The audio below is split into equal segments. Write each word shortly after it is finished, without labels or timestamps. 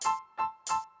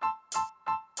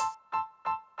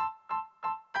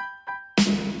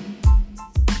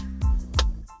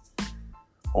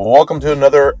Welcome to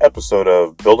another episode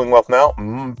of Building Wealth Now.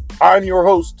 I'm your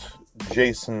host,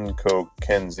 Jason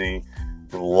Kokenzie.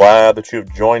 Glad that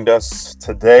you've joined us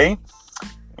today.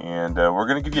 And we're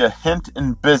going to give you a hint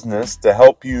in business to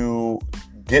help you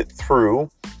get through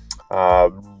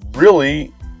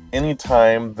really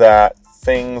anytime that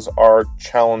things are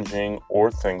challenging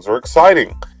or things are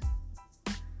exciting.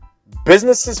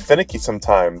 Business is finicky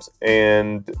sometimes,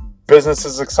 and business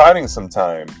is exciting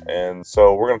sometimes. And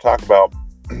so we're going to talk about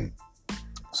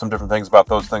some different things about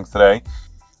those things today.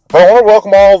 But I want to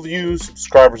welcome all of you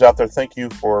subscribers out there. Thank you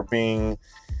for being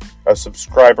a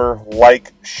subscriber.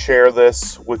 Like, share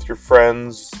this with your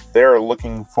friends. They're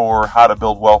looking for how to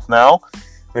build wealth now.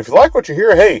 And if you like what you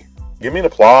hear, hey, give me an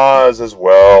applause as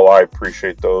well. I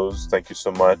appreciate those. Thank you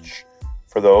so much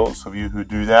for those of you who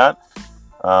do that.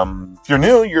 If you're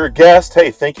new, you're a guest,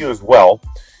 hey, thank you as well.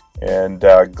 And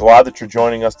glad that you're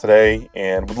joining us today,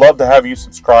 and would love to have you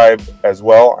subscribe as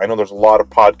well. I know there's a lot of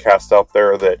podcasts out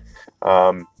there that,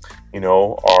 are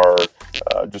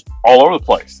just all over the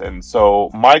place. And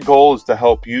so my goal is to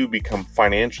help you become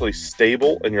financially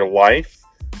stable in your life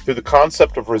through the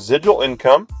concept of residual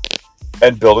income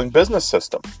and building business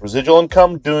systems. Residual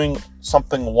income, doing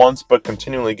something once but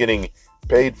continually getting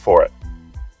paid for it.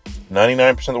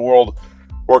 99% of the world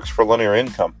works for linear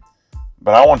income.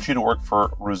 But I want you to work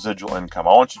for residual income.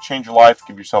 I want you to change your life,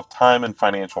 give yourself time and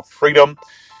financial freedom.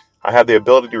 I had the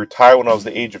ability to retire when I was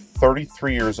the age of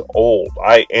 33 years old.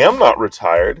 I am not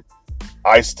retired.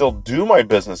 I still do my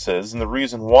businesses. And the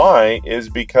reason why is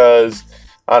because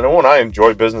I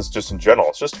enjoy business just in general.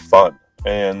 It's just fun.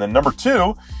 And then number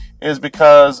two is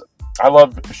because I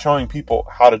love showing people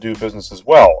how to do business as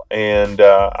well. And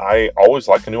I always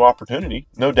like a new opportunity.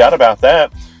 No doubt about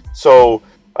that. So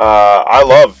I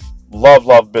love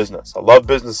business. I love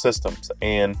business systems,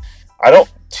 and I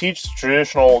don't teach the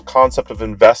traditional concept of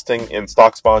investing in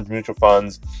stocks, bonds, mutual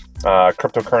funds,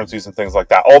 cryptocurrencies, and things like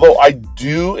that. Although I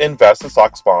do invest in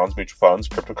stocks, bonds, mutual funds,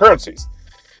 cryptocurrencies,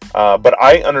 but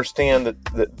I understand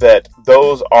that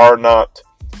those are not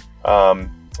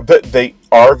that they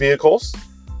are vehicles.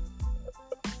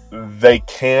 They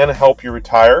can help you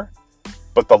retire,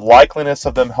 but the likeliness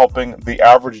of them helping the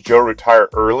average Joe retire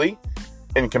early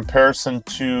in comparison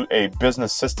to a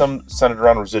business system centered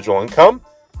around residual income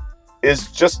is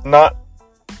just not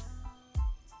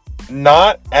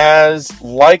as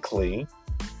likely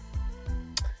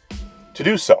to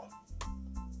do so.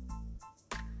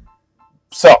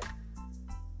 So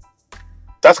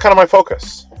that's kind of my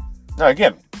focus. Now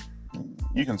again,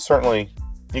 you can certainly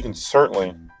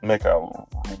make a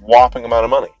whopping amount of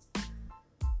money.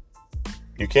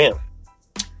 You can.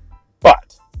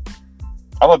 But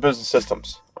I love business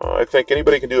systems. I think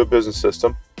anybody can do a business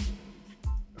system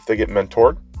if they get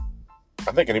mentored.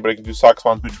 I think anybody can do stocks,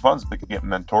 bonds, mutual funds if they can get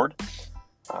mentored.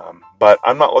 But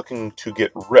I'm not looking to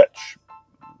get rich.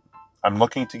 I'm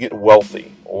looking to get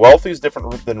wealthy. Wealthy is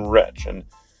different than rich. And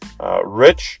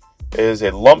rich is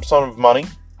a lump sum of money.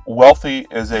 Wealthy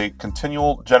is a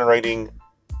continual generating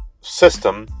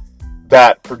system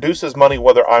that produces money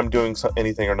whether I'm doing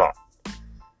anything or not.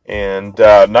 And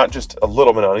not just a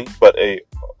little bit of money, but a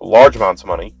large amounts of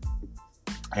money.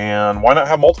 And why not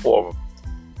have multiple of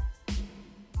them?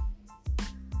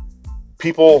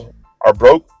 People are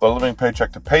broke, they're living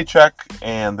paycheck to paycheck,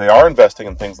 and they are investing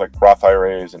in things like Roth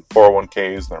IRAs and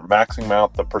 401ks, and they're maxing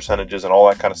out the percentages and all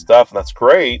that kind of stuff, and that's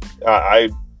great.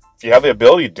 If you have the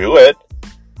ability, do it.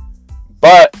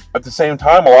 But at the same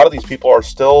time, a lot of these people are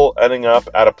still ending up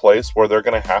at a place where they're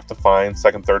going to have to find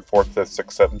second, third, fourth, fifth,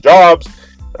 sixth, seventh jobs.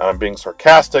 I'm being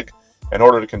sarcastic, in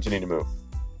order to continue to move.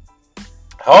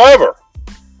 However,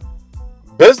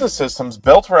 business systems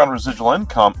built around residual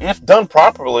income, if done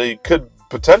properly, could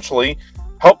potentially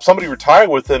help somebody retire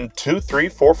within 2, 3,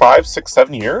 4, 5, 6,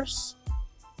 7 years.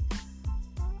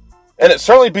 And it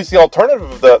certainly beats the alternative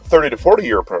of the 30 to 40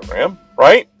 year program,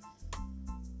 right?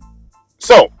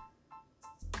 So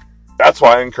that's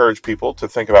why I encourage people to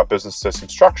think about business system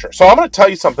structure. So I'm going to tell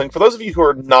you something. For those of you who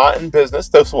are not in business,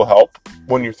 this will help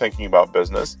when you're thinking about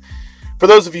business. For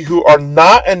those of you who are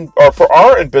not in, or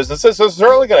are in business, this is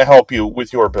certainly going to help you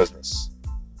with your business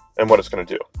and what it's going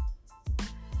to do.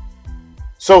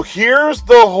 So here's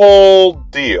the whole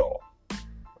deal.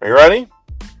 Are you ready?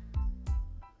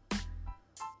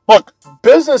 Look,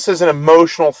 business is an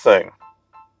emotional thing.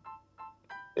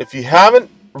 If you haven't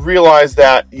realized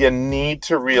that, you need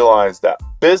to realize that.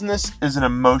 Business is an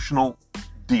emotional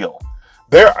deal.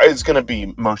 There is going to be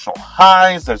emotional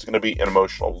highs, there's going to be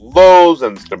emotional lows,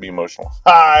 and there's going to be emotional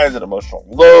highs and emotional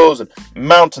lows, and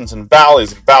mountains and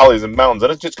valleys and mountains.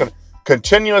 And it's just going to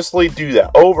continuously do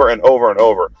that over and over and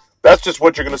over. That's just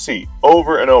what you're going to see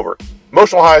over and over.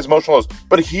 Emotional highs, emotional lows.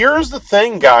 But here's the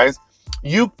thing, guys.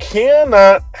 You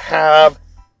cannot have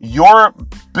your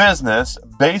business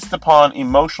based upon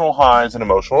emotional highs and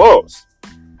emotional lows.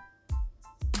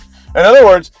 In other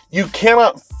words, you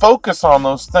cannot focus on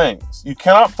those things. You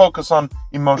cannot focus on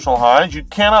emotional highs. You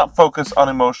cannot focus on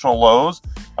emotional lows.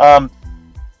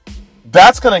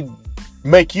 That's going to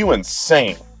make you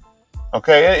insane.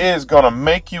 Okay, it is going to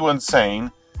make you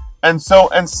insane. And so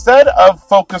instead of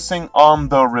focusing on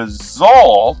the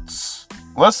results,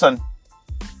 listen,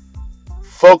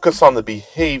 focus on the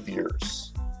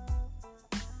behaviors.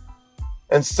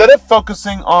 Instead of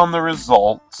focusing on the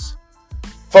results,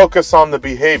 focus on the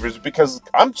behaviors, because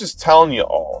I'm just telling you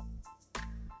all,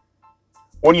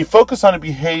 when you focus on the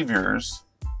behaviors,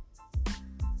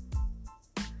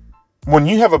 when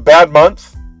you have a bad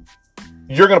month,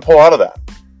 you're going to pull out of that.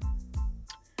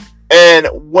 And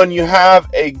when you have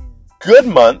a good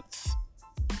month,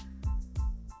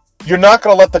 you're not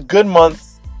going to let the good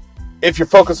month, if you're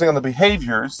focusing on the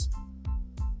behaviors,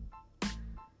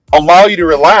 allow you to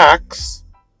relax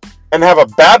and have a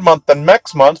bad month the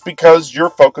next month because you're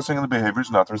focusing on the behaviors,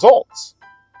 not the results.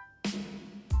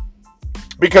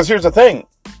 Because here's the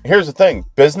thing.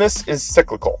 Business is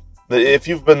cyclical. If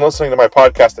you've been listening to my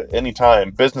podcast at any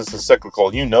time, business is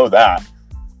cyclical. You know that.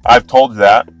 I've told you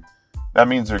that. That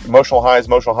means there's emotional highs,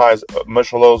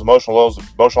 emotional lows,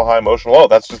 emotional high, emotional low.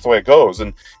 That's just the way it goes.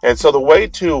 And so the way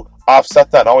to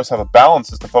offset that and always have a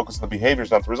balance is to focus on the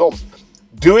behaviors, not the results.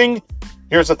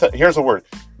 Here's the word.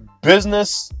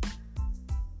 Business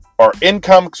or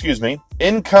income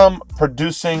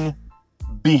producing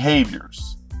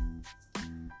behaviors.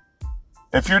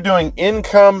 If you're doing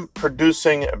income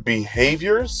producing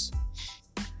behaviors,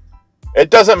 it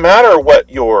doesn't matter what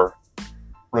your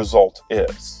result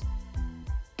is.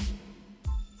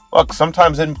 Look,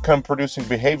 sometimes income producing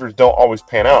behaviors don't always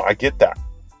pan out. I get that.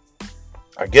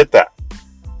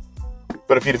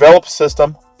 But if you develop a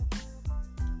system,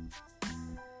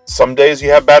 some days you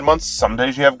have bad months, some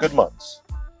days you have good months.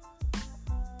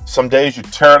 Some days you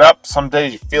tear it up, some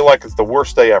days you feel like it's the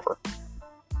worst day ever.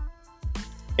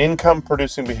 Income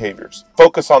producing behaviors.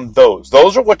 Focus on those.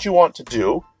 Those are what you want to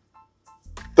do.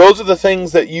 Those are the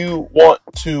things that you want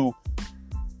to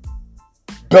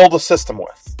build a system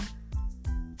with.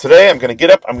 Today I'm going to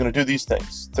get up, I'm going to do these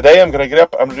things. Today I'm going to get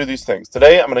up, I'm going to do these things.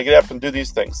 Today I'm going to get up and do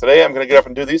these things. Today I'm going to get up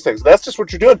and do these things. That's just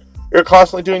what you're doing. You're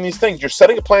constantly doing these things. You're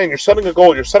setting a plan, you're setting a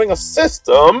goal, you're setting a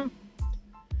system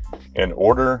in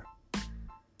order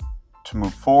to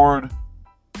move forward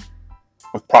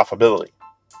with profitability.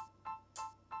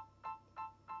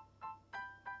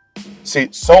 See,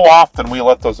 so often we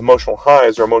let those emotional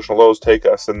highs or emotional lows take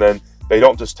us, and then they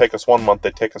don't just take us 1 month,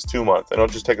 they take us 2 months. They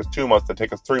don't just take us 2 months, they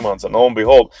take us 3 months. And lo and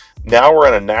behold, now we're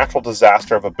in a natural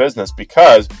disaster of a business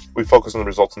because we focus on the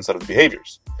results instead of the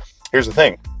behaviors. Here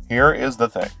is the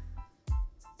thing.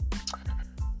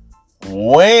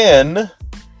 When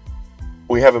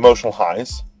we have emotional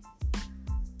highs,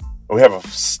 we have a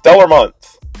stellar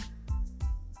month,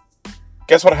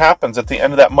 guess what happens at the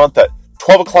end of that month at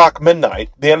 12 o'clock midnight,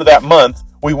 the end of that month,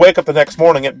 we wake up the next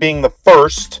morning, it being the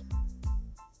first,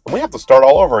 and we have to start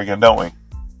all over again, don't we?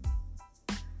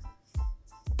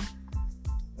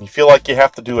 You feel like you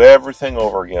have to do everything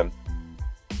over again.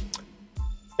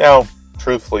 Now,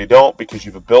 truthfully, you don't, because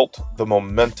you've built the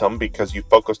momentum, because you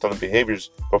focused on the behaviors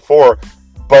before,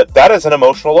 but that is an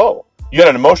emotional low. You had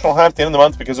an emotional high at the end of the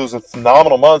month because it was a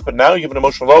phenomenal month, but now you have an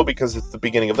emotional low because it's the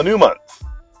beginning of the new month.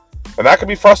 And that can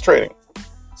be frustrating.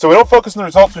 So we don't focus on the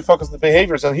results, we focus on the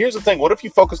behaviors. And here's the thing, what if you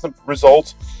focus on the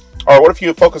results, or what if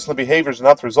you focus on the behaviors and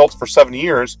not the results for 7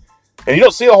 years, and you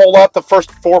don't see a whole lot the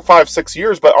first 4, 5, 6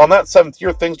 years, but on that 7th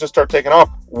year, things just start taking off.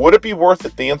 Would it be worth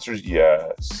it? The answer is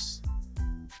yes.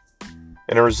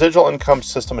 In a residual income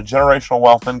system, a generational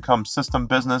wealth income system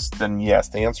business, then yes.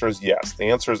 The answer is yes. The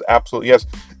answer is absolutely yes.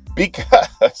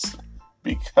 Because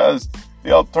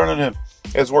the alternative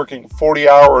is working 40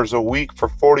 hours a week for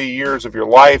 40 years of your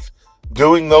life,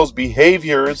 doing those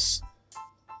behaviors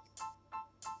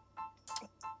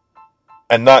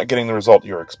and not getting the result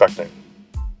you're expecting.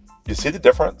 You see the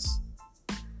difference?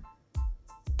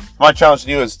 My challenge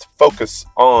to you is to focus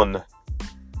on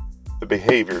the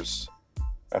behaviors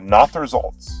and not the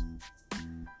results.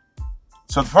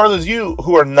 So for those of you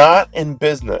who are not in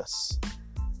business,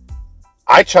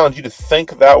 I challenge you to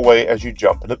think that way as you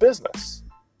jump into business.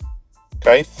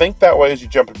 Okay? Think that way as you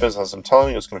jump into business. I'm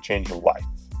telling you, it's going to change your life.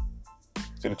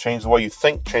 It's going to change the way you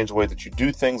think, change the way that you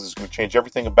do things. It's going to change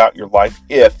everything about your life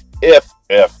if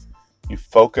you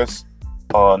focus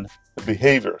on the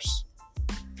behaviors.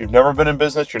 If you've never been in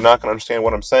business, you're not going to understand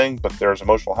what I'm saying, but there's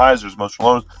emotional highs, there's emotional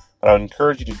lows. And I would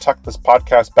encourage you to tuck this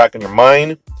podcast back in your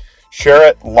mind. Share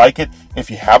it, like it. If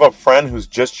you have a friend who's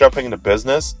just jumping into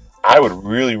business, I would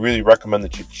really, really recommend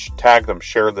that you tag them,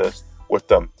 share this with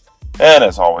them. And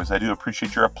as always, I do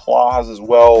appreciate your applause as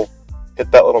well. Hit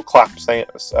that little clap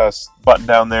button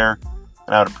down there,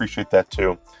 and I would appreciate that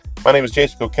too. My name is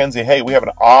Jason Kokenzie. Hey, we have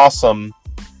an awesome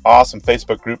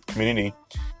Facebook group community.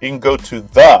 You can go to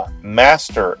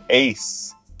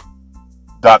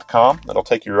themasterace.com. That'll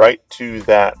take you right to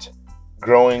that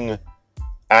growing,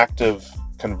 active,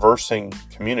 conversing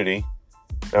community.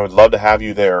 And I would love to have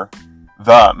you there.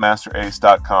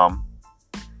 Themasterace.com.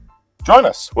 Join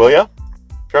us, will you?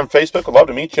 If you're on Facebook, I'd love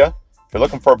to meet you. If you're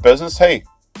looking for a business, hey,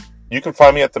 you can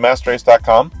find me at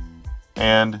themasterace.com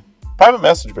and private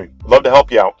message me. I'd love to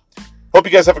help you out. Hope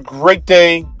you guys have a great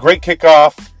day, great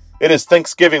kickoff. It is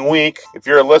Thanksgiving week. If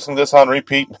you're listening to this on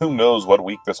repeat, who knows what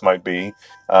week this might be.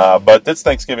 But it's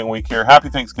Thanksgiving week here. Happy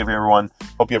Thanksgiving, everyone.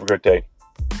 Hope you have a great day.